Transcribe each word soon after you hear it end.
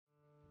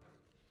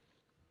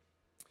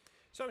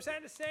So I'm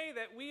sad to say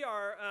that we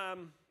are,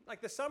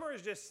 like the summer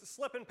is just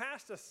slipping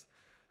past us,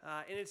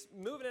 and it's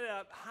moving at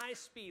a high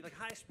speed, like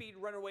high-speed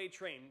runaway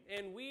train.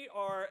 And we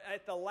are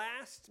at the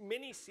last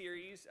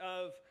mini-series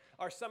of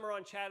our Summer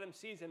on Chatham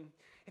season.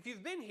 If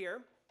you've been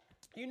here,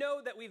 you know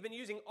that we've been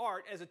using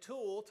art as a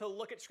tool to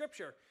look at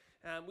Scripture.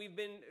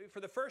 For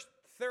the first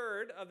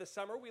third of the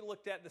summer, we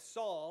looked at the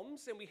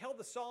Psalms, and we held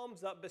the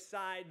Psalms up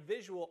beside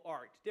visual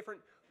art,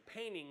 different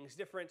paintings,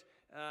 different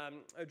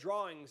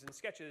drawings and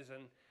sketches,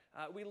 and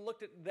we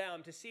looked at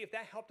them to see if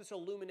that helped us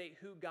illuminate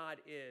who God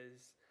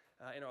is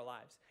in our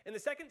lives. In the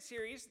second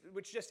series,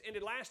 which just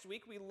ended last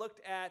week, we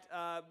looked at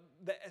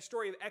the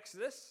story of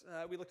Exodus.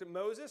 We looked at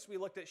Moses. We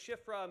looked at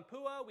Shiphrah and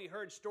Puah. We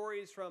heard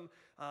stories from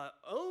our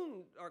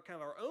own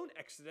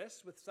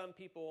Exodus with some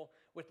people,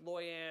 with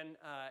Loyan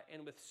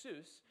and with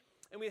Seuss.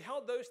 And we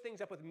held those things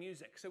up with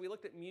music. So we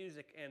looked at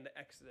music and the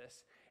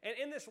Exodus. And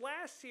in this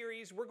last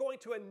series, we're going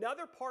to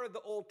another part of the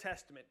Old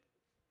Testament.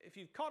 If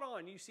you've caught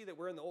on, you see that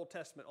we're in the Old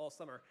Testament all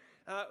summer.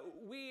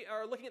 We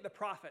are looking at the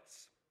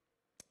prophets.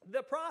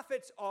 The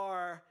prophets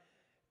are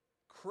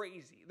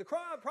crazy. The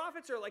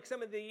prophets are like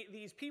some of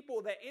these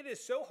people that it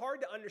is so hard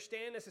to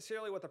understand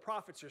necessarily what the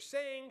prophets are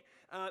saying.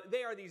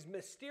 They are these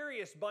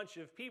mysterious bunch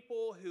of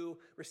people who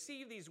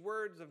receive these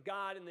words of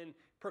God and then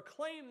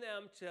proclaim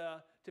them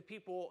to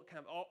people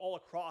kind of all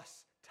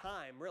across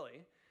time,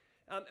 really.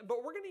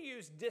 But we're going to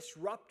use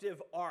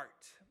disruptive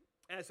art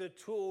as a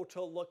tool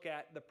to look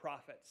at the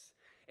prophets.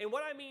 And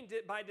what I mean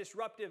by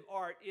disruptive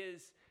art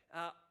is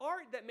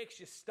art that makes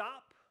you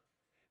stop,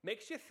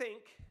 makes you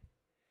think,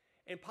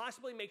 and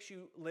possibly makes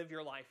you live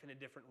your life in a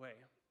different way.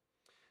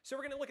 So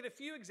we're going to look at a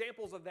few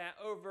examples of that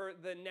over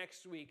the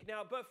next week.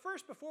 Now, but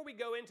first, before we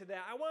go into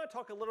that, I want to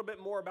talk a little bit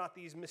more about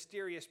these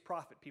mysterious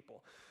prophet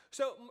people.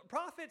 So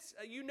prophets,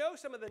 you know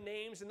some of the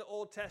names in the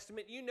Old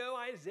Testament. You know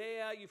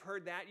Isaiah, you've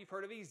heard that. You've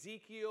heard of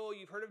Ezekiel,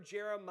 you've heard of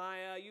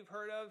Jeremiah, you've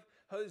heard of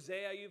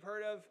Hosea, you've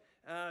heard of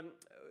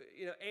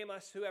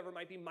Amos, whoever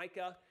might be,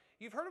 Micah.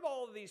 You've heard of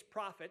all of these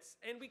prophets,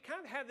 and we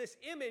kind of have this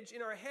image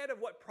in our head of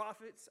what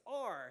prophets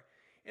are.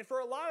 And for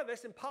a lot of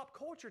us, and pop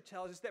culture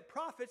tells us that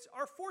prophets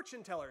are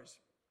fortune tellers.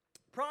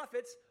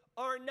 Prophets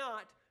are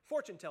not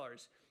fortune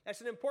tellers. That's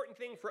an important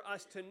thing for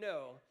us to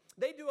know.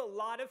 They do a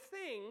lot of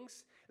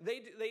things.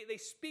 They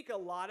speak a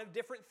lot of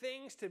different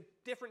things to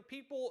different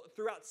people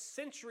throughout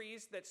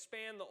centuries that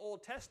span the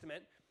Old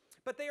Testament.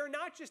 But they are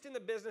not just in the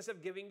business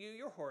of giving you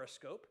your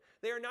horoscope.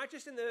 They are not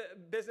just in the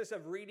business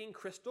of reading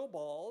crystal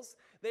balls.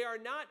 They are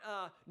not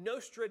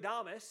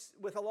Nostradamus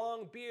with a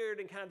long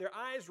beard and kind of their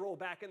eyes roll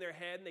back in their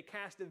head and they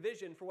cast a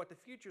vision for what the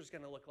future is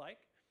going to look like.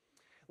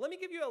 Let me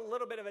give you a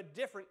little bit of a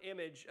different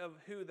image of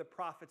who the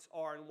prophets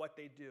are and what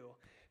they do.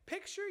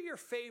 Picture your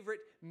favorite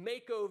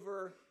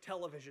makeover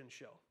television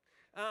show.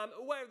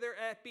 Whether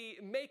it be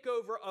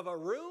makeover of a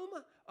room,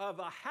 of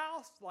a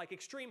house, like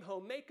Extreme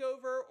Home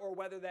Makeover, or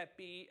whether that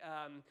be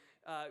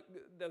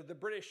the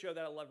British show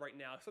that I love right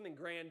now, something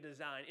grand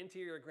design,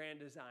 interior grand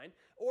design,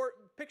 or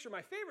picture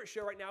my favorite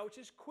show right now, which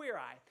is Queer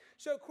Eye.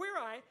 So Queer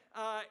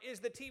Eye is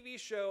the TV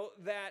show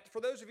that,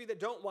 for those of you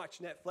that don't watch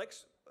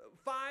Netflix,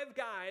 5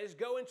 guys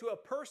go into a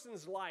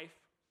person's life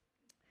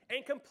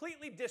and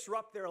completely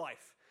disrupt their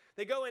life.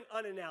 They go in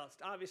unannounced.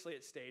 Obviously,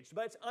 it's staged,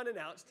 but it's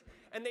unannounced.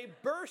 And they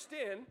burst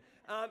in,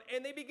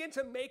 and they begin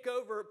to make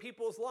over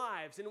people's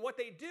lives. And what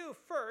they do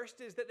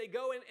first is that they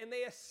go in and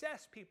they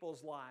assess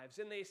people's lives.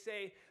 And they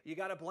say, you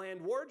got a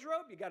bland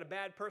wardrobe, you got a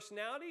bad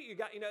personality,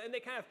 and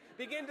they kind of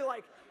begin to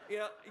you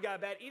got a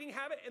bad eating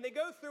habit. And they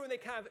go through and they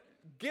kind of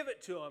give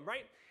it to them,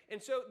 right?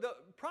 And so the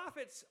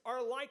prophets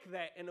are like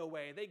that in a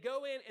way. They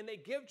go in and they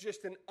give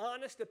just an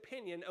honest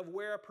opinion of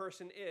where a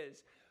person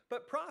is.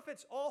 But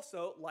prophets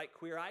also, like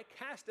Queer Eye,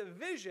 cast a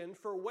vision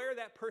for where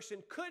that person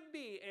could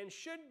be and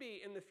should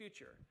be in the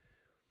future.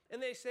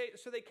 And they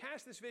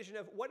cast this vision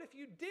of, what if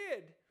you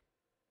did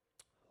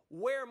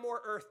wear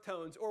more earth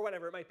tones, or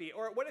whatever it might be?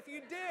 Or what if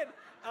you did,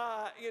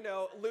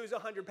 lose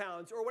 100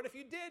 pounds? Or what if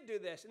you did do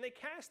this? And they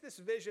cast this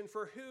vision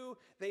for who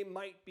they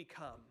might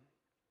become.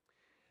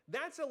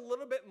 That's a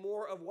little bit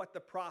more of what the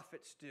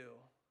prophets do.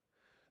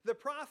 The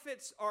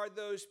prophets are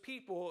those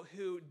people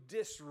who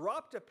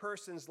disrupt a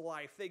person's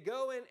life. They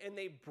go in and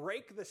they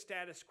break the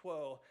status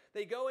quo.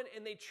 They go in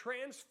and they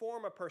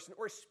transform a person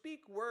or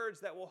speak words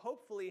that will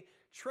hopefully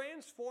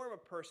transform a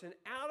person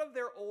out of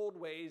their old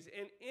ways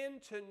and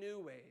into new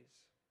ways.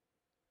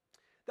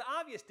 The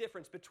obvious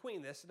difference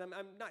between this, and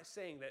I'm not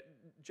saying that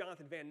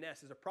Jonathan Van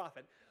Ness is a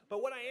prophet,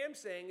 but what I am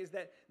saying is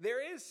that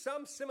there is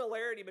some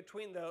similarity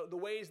between the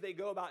ways they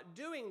go about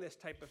doing this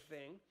type of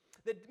thing.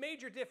 The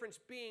major difference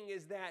being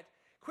is that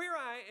Queer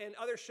Eye and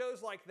other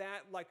shows like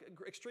that, like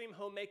Extreme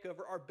Home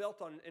Makeover, are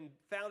built on and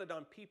founded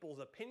on people's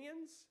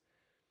opinions.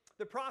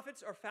 The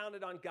prophets are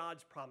founded on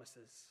God's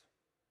promises.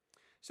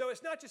 So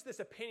it's not just this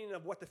opinion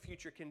of what the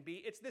future can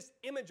be, it's this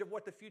image of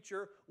what the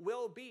future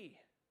will be.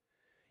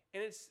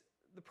 And it's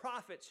the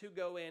prophets who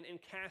go in and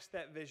cast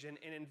that vision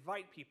and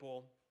invite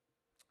people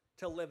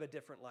to live a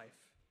different life.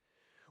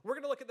 We're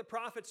going to look at the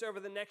prophets over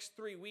the next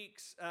 3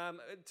 weeks.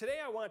 Today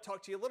I want to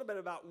talk to you a little bit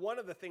about one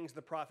of the things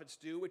the prophets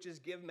do, which is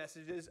give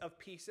messages of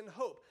peace and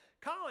hope.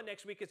 Colin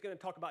next week is going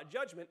to talk about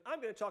judgment. I'm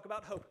going to talk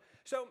about hope.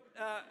 So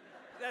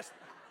that's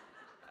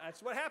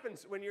what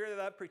happens when you're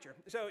the preacher.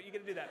 So you get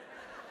to do that.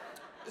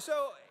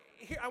 So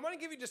here, I want to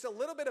give you just a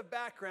little bit of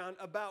background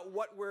about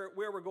where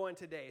we're going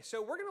today.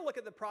 So we're going to look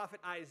at the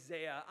prophet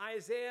Isaiah.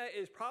 Isaiah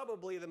is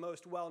probably the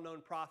most well-known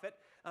prophet.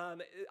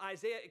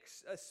 Isaiah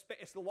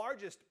it's the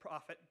largest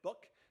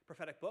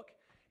prophetic book,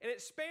 and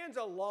it spans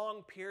a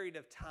long period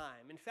of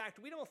time. In fact,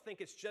 we don't think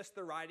it's just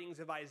the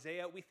writings of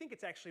Isaiah. We think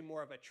it's actually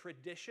more of a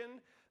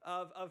tradition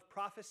of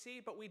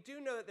prophecy, but we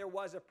do know that there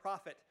was a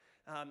prophet,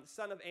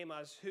 son of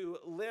Amos, who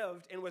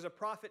lived and was a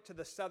prophet to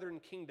the southern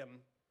kingdom.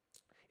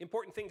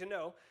 Important thing to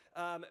know,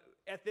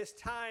 at this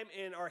time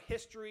in our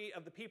history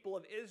of the people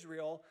of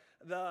Israel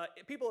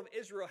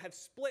have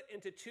split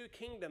into two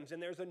kingdoms,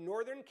 and there's a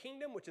northern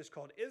kingdom, which is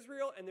called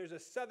Israel, and there's a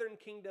southern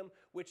kingdom,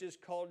 which is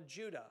called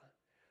Judah.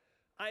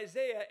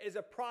 Isaiah is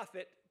a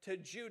prophet to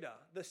Judah,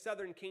 the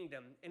southern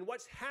kingdom, and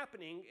what's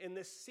happening in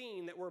this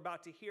scene that we're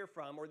about to hear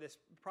from, or this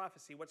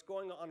prophecy, what's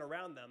going on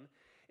around them,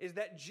 is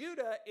that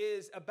Judah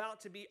is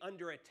about to be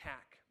under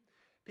attack.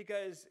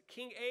 Because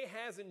King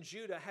Ahaz and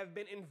Judah have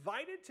been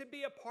invited to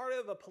be a part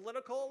of a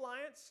political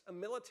alliance, a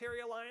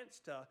military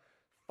alliance to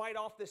fight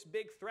off this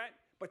big threat,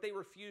 but they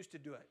refuse to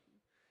do it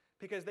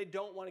because they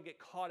don't want to get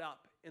caught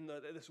up in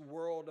this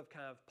world of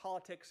kind of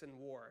politics and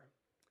war.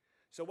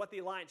 So what the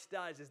alliance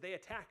does is they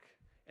attack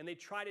and they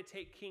try to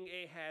take King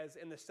Ahaz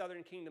and the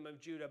southern kingdom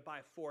of Judah by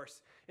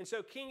force. And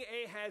so King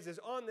Ahaz is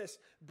on this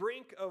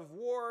brink of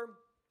war.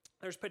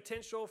 There's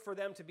potential for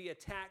them to be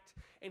attacked,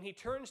 and he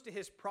turns to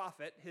his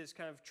prophet, his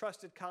kind of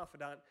trusted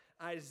confidant,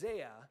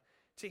 Isaiah,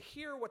 to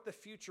hear what the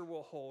future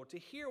will hold, to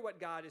hear what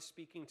God is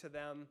speaking to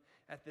them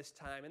at this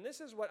time. And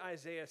this is what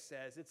Isaiah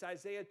says. It's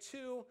Isaiah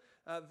 2,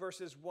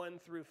 verses 1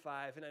 through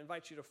 5, and I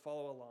invite you to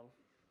follow along.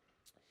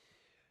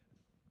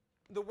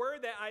 The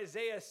word that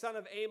Isaiah, son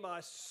of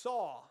Amos,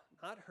 saw,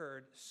 not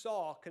heard,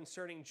 saw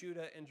concerning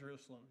Judah and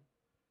Jerusalem.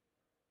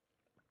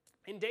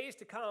 In days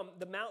to come,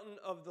 the mountain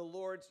of the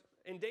Lord's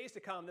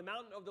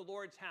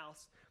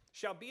house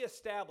shall be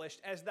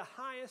established as the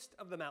highest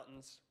of the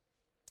mountains,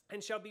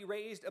 and shall be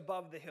raised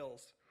above the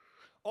hills.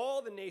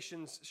 All the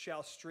nations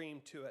shall stream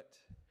to it.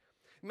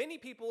 Many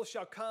people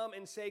shall come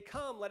and say,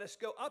 "Come, let us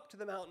go up to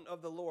the mountain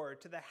of the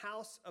Lord, to the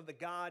house of the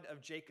God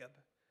of Jacob,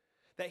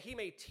 that he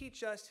may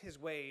teach us his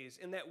ways,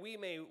 and that we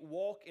may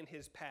walk in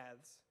his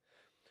paths.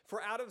 For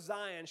out of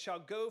Zion shall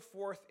go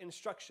forth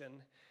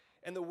instruction,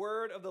 and the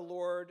word of the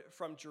Lord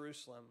from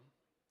Jerusalem.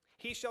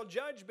 He shall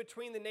judge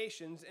between the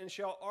nations and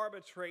shall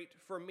arbitrate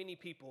for many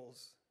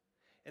peoples.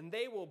 And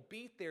they will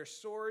beat their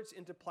swords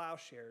into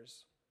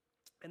plowshares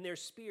and their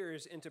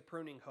spears into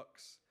pruning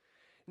hooks.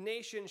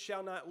 Nation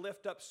shall not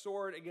lift up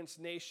sword against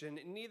nation,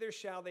 neither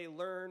shall they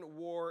learn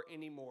war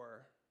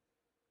anymore.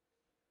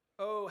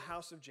 O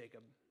house of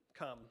Jacob,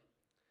 come,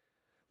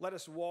 let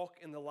us walk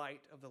in the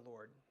light of the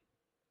Lord."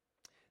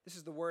 This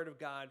is the word of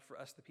God for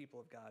us, the people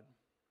of God.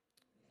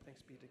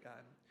 Thanks be to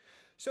God.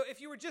 So if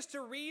you were just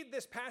to read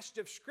this passage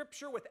of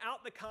Scripture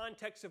without the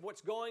context of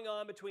what's going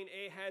on between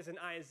Ahaz and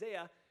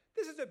Isaiah,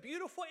 this is a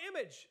beautiful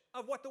image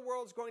of what the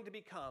world's going to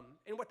become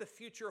and what the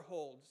future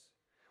holds.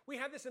 We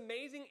have this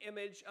amazing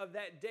image of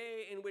that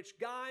day in which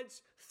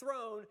God's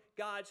throne,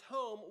 God's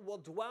home, will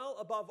dwell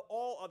above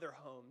all other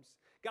homes.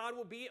 God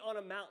will be on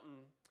a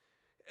mountain,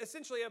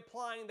 essentially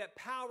implying that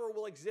power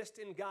will exist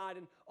in God,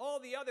 and all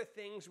the other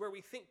things where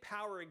we think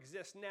power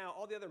exists now,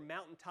 all the other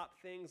mountaintop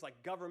things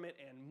like government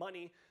and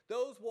money,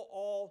 those will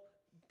all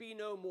be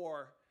no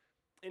more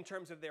in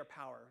terms of their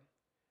power.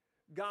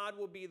 God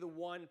will be the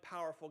one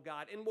powerful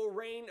God and will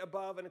reign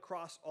above and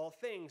across all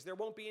things. There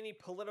won't be any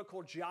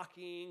political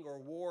jockeying or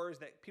wars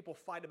that people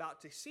fight about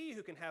to see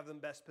who can have the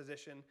best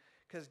position,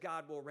 because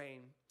God will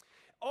reign.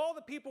 All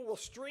the people will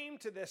stream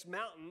to this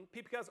mountain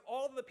because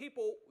all the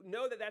people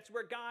know that that's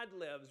where God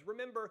lives.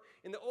 Remember,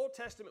 in the Old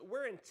Testament,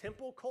 we're in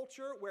temple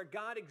culture where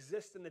God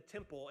exists in the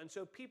temple. And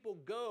so people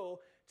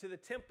go to the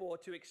temple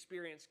to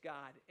experience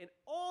God. And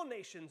all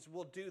nations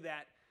will do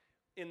that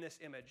in this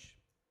image.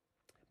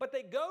 But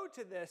they go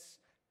to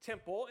this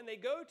temple and they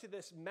go to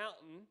this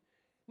mountain,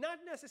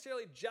 not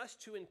necessarily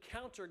just to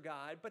encounter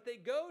God, but they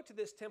go to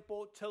this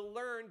temple to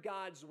learn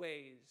God's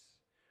ways.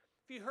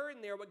 If you heard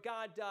in there what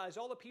God does,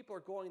 all the people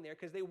are going there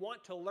because they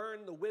want to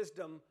learn the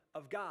wisdom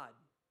of God.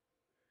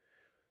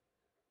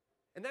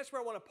 And that's where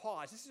I want to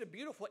pause. This is a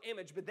beautiful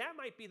image, but that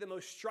might be the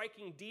most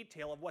striking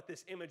detail of what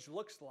this image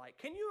looks like.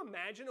 Can you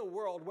imagine a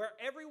world where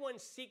everyone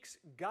seeks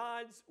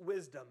God's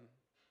wisdom?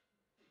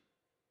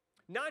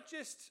 Not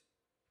just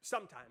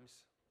sometimes,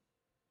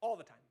 all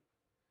the time.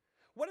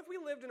 What if we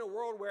lived in a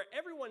world where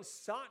everyone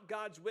sought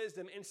God's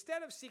wisdom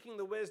instead of seeking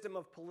the wisdom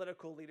of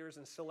political leaders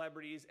and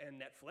celebrities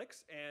and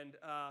Netflix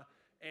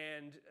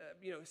and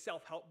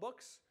self-help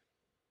books?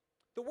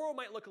 The world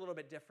might look a little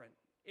bit different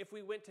if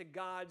we went to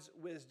God's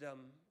wisdom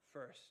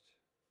first.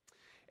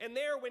 And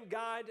there,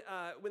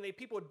 when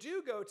people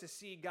do go to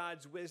see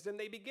God's wisdom,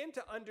 they begin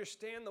to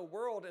understand the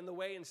world in the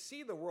way and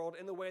see the world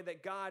in the way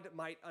that God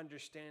might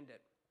understand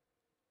it.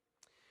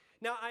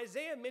 Now,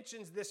 Isaiah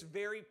mentions this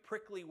very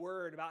prickly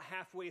word about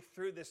halfway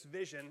through this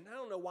vision. I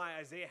don't know why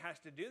Isaiah has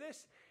to do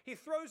this. He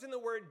throws in the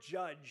word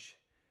judge.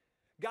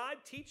 God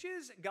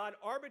teaches, God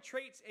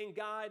arbitrates, and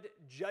God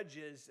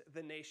judges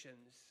the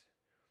nations.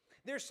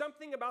 There's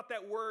something about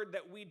that word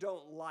that we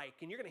don't like,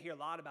 and you're going to hear a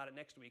lot about it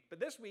next week. But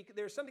this week,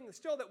 there's something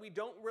still that we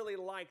don't really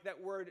like,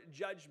 that word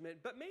judgment.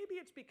 But maybe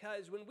it's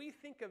because when we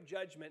think of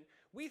judgment,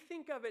 we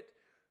think of it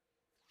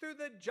through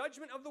the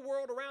judgment of the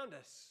world around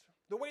us.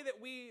 The way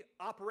that we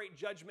operate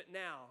judgment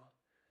now,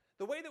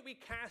 the way that we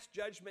cast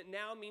judgment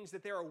now means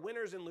that there are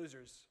winners and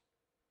losers.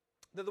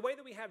 The way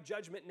that we have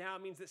judgment now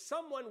means that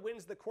someone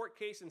wins the court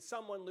case and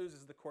someone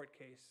loses the court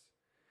case.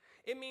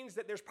 It means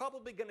that there's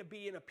probably going to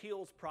be an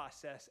appeals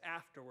process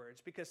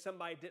afterwards because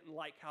somebody didn't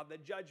like how the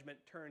judgment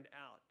turned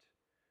out.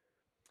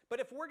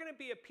 But if we're going to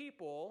be a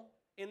people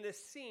in this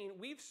scene,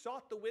 we've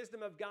sought the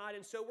wisdom of God,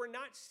 and so we're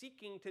not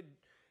seeking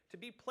to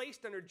be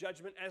placed under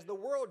judgment as the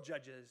world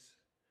judges.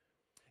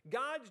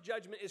 God's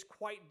judgment is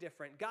quite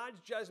different.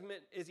 God's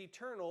judgment is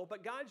eternal,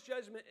 but God's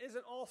judgment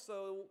isn't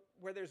also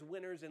where there's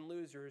winners and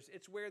losers.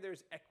 It's where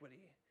there's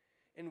equity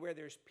and where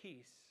there's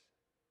peace,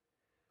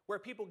 where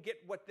people get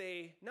what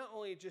they not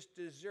only just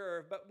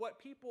deserve, but what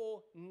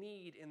people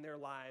need in their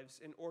lives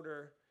in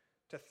order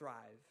to thrive.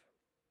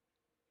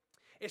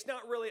 It's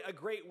not really a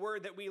great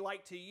word that we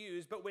like to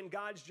use, but when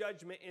God's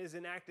judgment is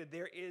enacted,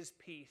 there is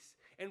peace.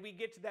 And we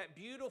get to that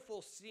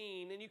beautiful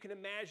scene, and you can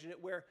imagine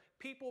it, where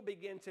people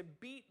begin to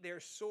beat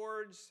their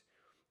swords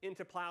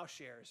into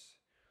plowshares.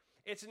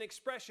 It's an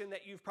expression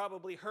that you've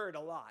probably heard a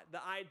lot.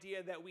 The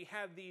idea that we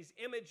have these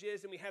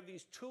images and we have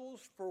these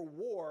tools for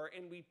war,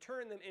 and we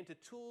turn them into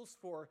tools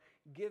for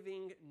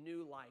giving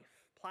new life.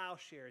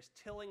 Plowshares,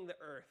 tilling the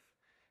earth,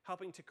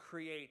 helping to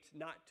create,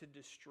 not to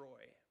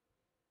destroy.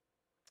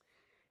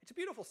 It's a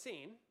beautiful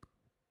scene.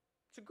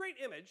 It's a great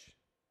image.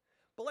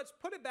 But let's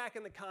put it back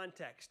in the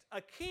context.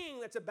 A king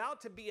that's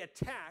about to be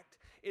attacked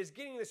is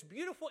getting this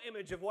beautiful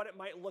image of what it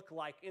might look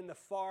like in the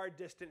far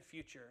distant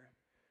future.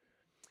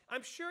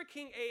 I'm sure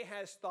King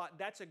Ahaz thought,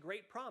 that's a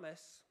great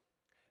promise.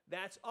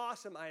 That's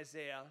awesome,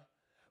 Isaiah.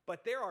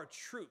 But there are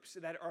troops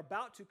that are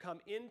about to come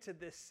into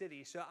this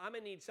city, so I'm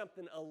going to need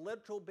something a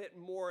little bit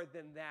more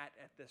than that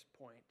at this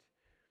point.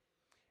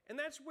 And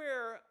that's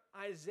where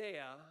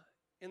Isaiah,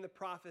 in the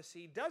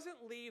prophecy,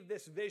 doesn't leave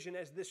this vision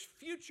as this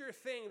future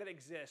thing that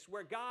exists,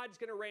 where God's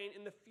going to reign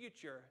in the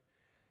future.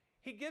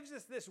 He gives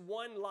us this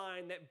one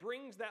line that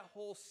brings that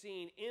whole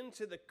scene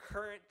into the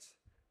current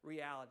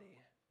reality.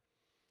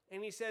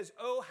 And he says,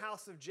 "O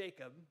house of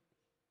Jacob,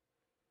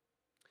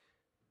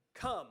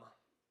 come,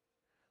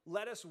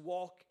 let us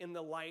walk in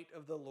the light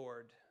of the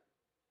Lord."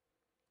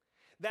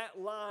 That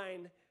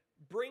line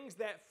brings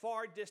that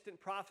far distant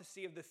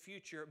prophecy of the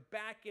future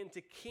back into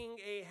King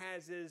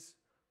Ahaz's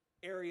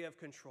area of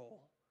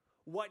control,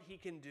 what he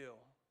can do.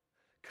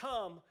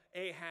 Come,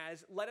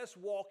 Ahaz, let us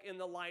walk in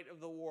the light of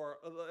the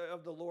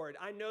Lord.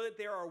 I know that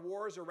there are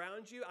wars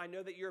around you. I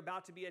know that you're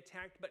about to be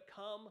attacked, but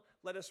come,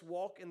 let us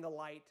walk in the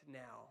light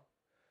now.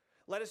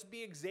 Let us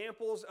be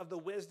examples of the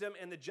wisdom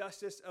and the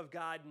justice of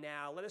God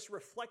now. Let us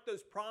reflect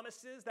those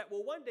promises that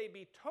will one day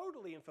be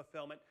totally in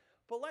fulfillment,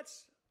 but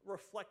let's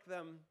reflect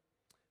them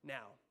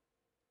now.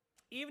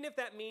 Even if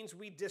that means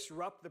we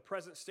disrupt the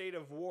present state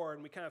of war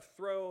and we kind of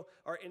throw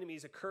our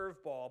enemies a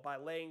curveball by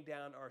laying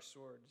down our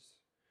swords.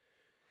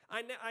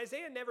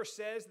 Isaiah never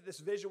says that this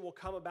vision will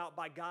come about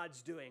by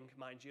God's doing,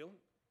 mind you.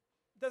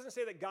 It doesn't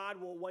say that God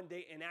will one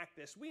day enact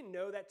this. We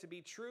know that to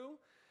be true.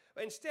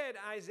 Instead,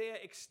 Isaiah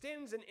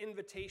extends an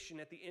invitation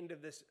at the end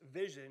of this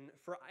vision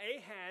for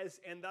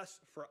Ahaz and thus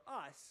for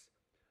us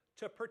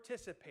to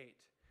participate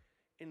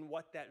in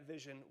what that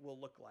vision will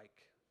look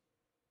like.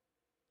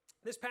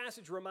 This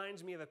passage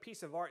reminds me of a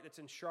piece of art that's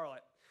in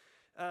Charlotte.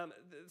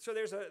 So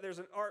there's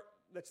an art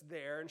that's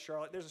there in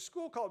Charlotte. There's a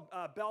school called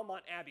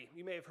Belmont Abbey.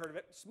 You may have heard of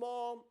it.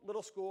 Small,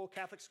 little school,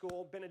 Catholic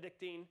school,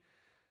 Benedictine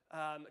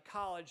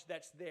college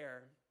that's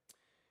there.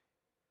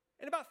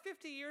 And about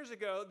 50 years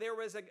ago, there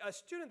was a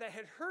student that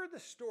had heard the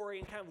story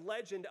and kind of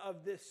legend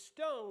of this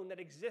stone that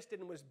existed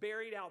and was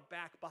buried out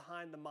back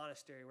behind the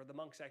monastery where the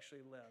monks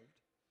actually lived.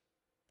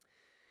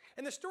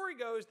 And the story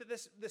goes that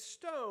this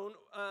stone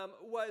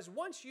was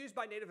once used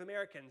by Native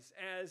Americans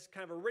as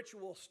kind of a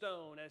ritual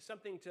stone, as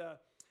something to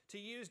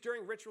use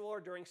during ritual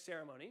or during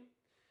ceremony.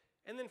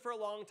 And then for a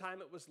long time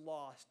it was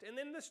lost. And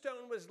then the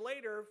stone was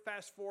later,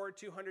 fast forward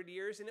 200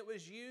 years, and it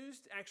was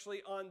used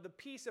actually on the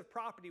piece of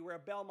property where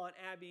Belmont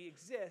Abbey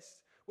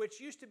exists,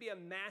 which used to be a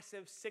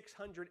massive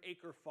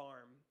 600-acre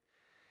farm.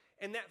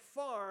 And that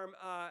farm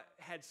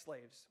had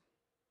slaves.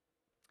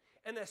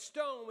 And the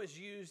stone was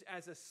used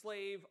as a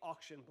slave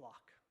auction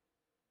block.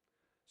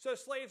 So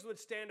slaves would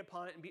stand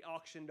upon it and be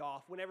auctioned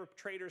off. Whenever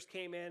traders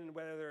came in,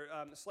 whether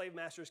slave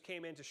masters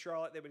came into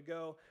Charlotte, they would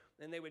go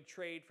and they would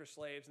trade for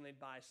slaves and they'd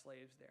buy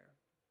slaves there.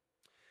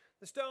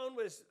 The stone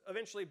was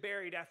eventually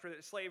buried after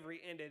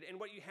slavery ended, and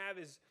what you have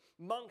is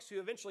monks who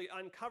eventually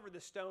uncovered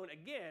the stone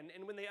again,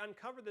 and when they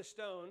uncovered the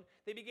stone,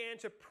 they began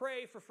to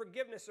pray for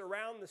forgiveness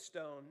around the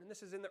stone, and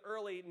this is in the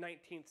early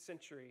 19th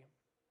century.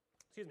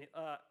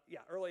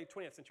 Early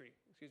 20th century,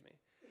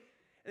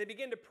 And they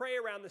began to pray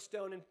around the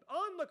stone, and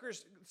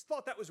onlookers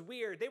thought that was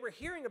weird. They were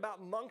hearing about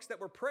monks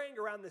that were praying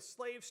around the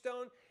slave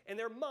stone, and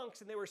they're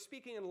monks, and they were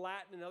speaking in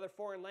Latin and other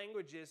foreign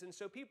languages, and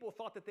so people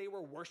thought that they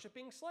were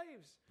worshiping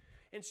slaves.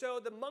 And so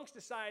the monks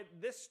decided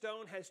this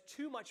stone has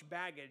too much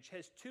baggage,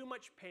 has too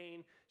much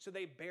pain, so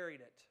they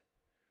buried it,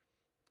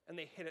 and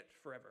they hid it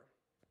forever.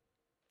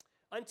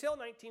 Until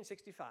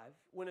 1965,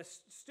 when a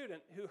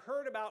student who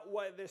heard about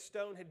what this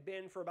stone had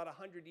been for about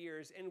 100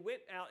 years and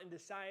went out and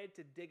decided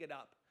to dig it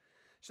up.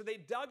 So they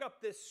dug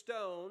up this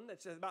stone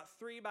that's about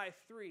 3 by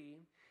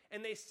 3,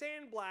 and they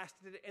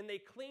sandblasted it, and they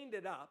cleaned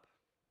it up.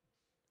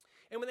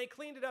 And when they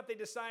cleaned it up, they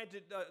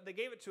decided they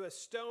gave it to a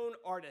stone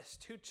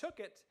artist who took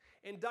it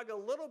and dug a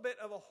little bit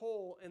of a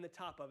hole in the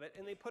top of it,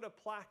 and they put a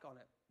plaque on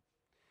it.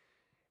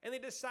 And they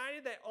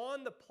decided that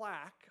on the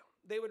plaque,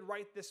 they would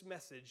write this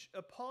message: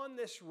 "Upon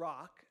this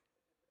rock,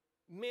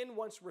 men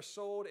once were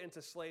sold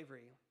into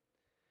slavery.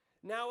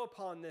 Now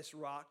upon this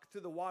rock,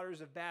 through the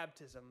waters of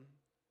baptism,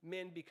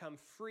 men become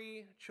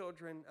free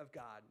children of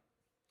God."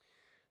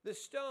 The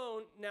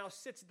stone now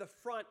sits at the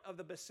front of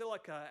the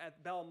basilica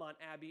at Belmont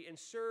Abbey and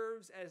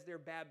serves as their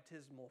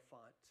baptismal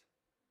font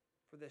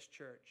for this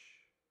church.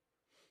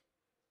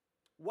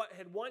 What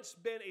had once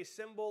been a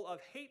symbol of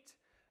hate,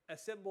 a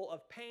symbol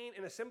of pain,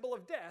 and a symbol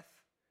of death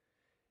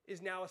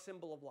is now a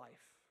symbol of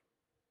life,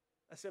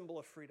 a symbol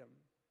of freedom.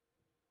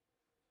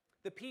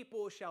 The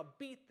people shall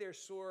beat their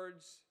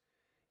swords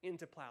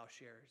into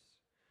plowshares,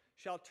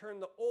 shall turn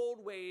the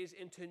old ways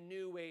into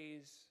new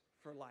ways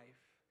for life.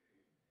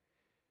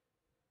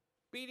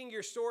 Beating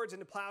your swords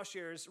into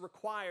plowshares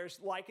requires,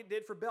 like it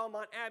did for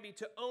Belmont Abbey,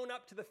 to own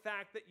up to the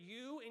fact that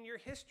you in your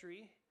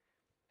history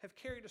have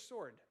carried a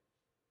sword.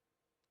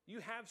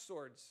 You have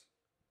swords.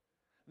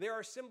 There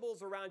are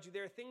symbols around you.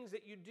 There are things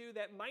that you do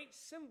that might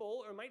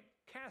symbol or might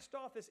cast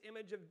off this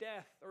image of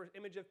death or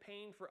image of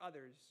pain for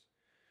others.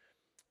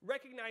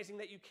 Recognizing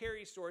that you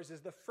carry swords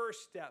is the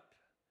first step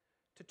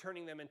to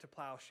turning them into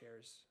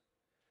plowshares.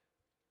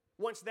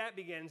 Once that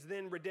begins,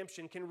 then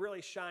redemption can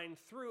really shine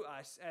through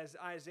us, as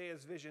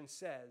Isaiah's vision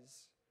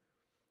says.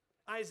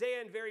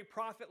 Isaiah, in very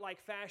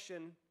prophet-like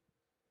fashion,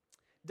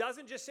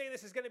 doesn't just say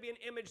this is going to be an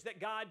image that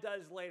God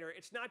does later.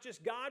 It's not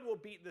just God will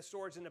beat the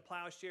swords into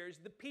plowshares,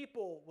 the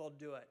people will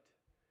do it.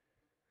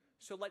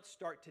 So let's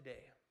start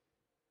today.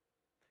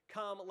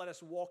 Come, let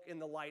us walk in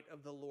the light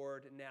of the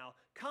Lord now.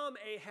 Come,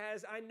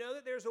 Ahaz, I know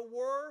that there's a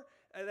war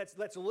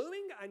that's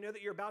looming. I know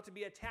that you're about to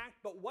be attacked,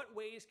 but what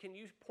ways can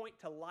you point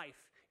to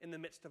life in the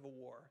midst of a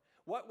war?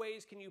 What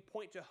ways can you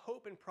point to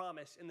hope and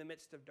promise in the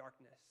midst of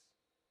darkness?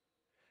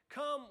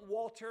 Come,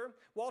 Walter.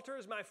 Walter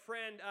is my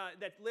friend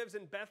that lives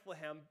in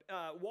Bethlehem.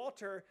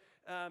 Walter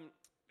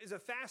is a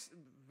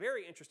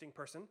very interesting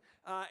person.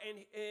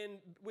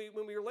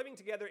 When we were living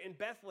together in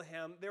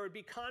Bethlehem, there would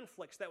be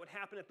conflicts that would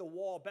happen at the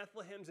wall.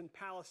 Bethlehem's in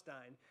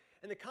Palestine.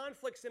 And the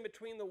conflicts in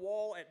between the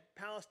wall at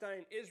Palestine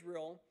and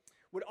Israel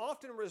would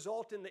often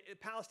result in the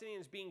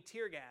Palestinians being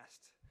tear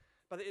gassed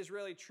by the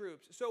Israeli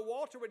troops. So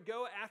Walter would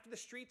go after the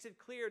streets had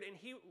cleared, and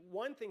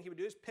one thing he would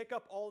do is pick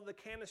up all of the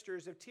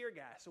canisters of tear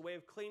gas, a way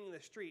of cleaning the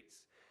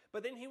streets.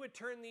 But then he would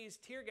turn these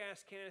tear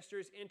gas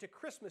canisters into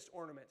Christmas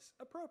ornaments,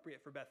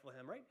 appropriate for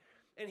Bethlehem, right?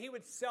 And he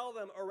would sell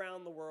them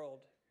around the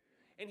world.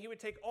 And he would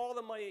take all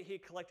the money that he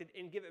collected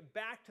and give it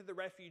back to the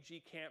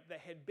refugee camp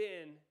that had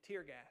been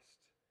tear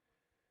gassed.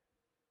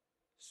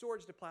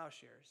 Swords to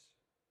plowshares.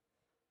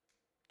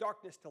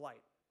 Darkness to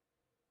light.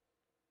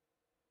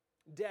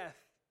 Death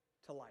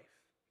to life.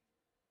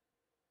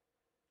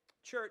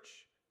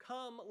 Church,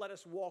 come, let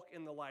us walk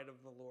in the light of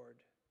the Lord.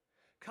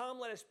 Come,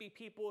 let us be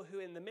people who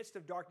in the midst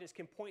of darkness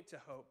can point to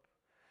hope.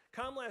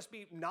 Come, let us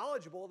be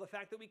knowledgeable of the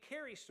fact that we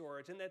carry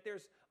swords and that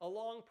there's a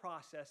long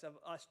process of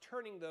us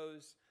turning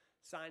those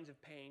signs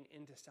of pain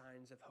into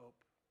signs of hope.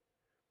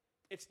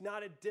 It's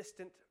not a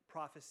distant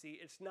prophecy.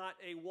 It's not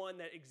a one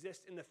that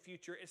exists in the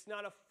future. It's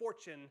not a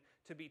fortune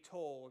to be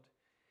told.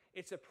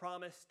 It's a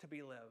promise to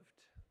be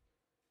lived.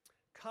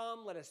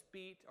 Come, let us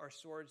beat our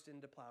swords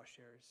into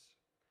plowshares.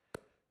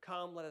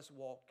 Come, let us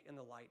walk in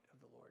the light of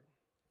the Lord.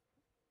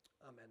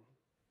 Amen.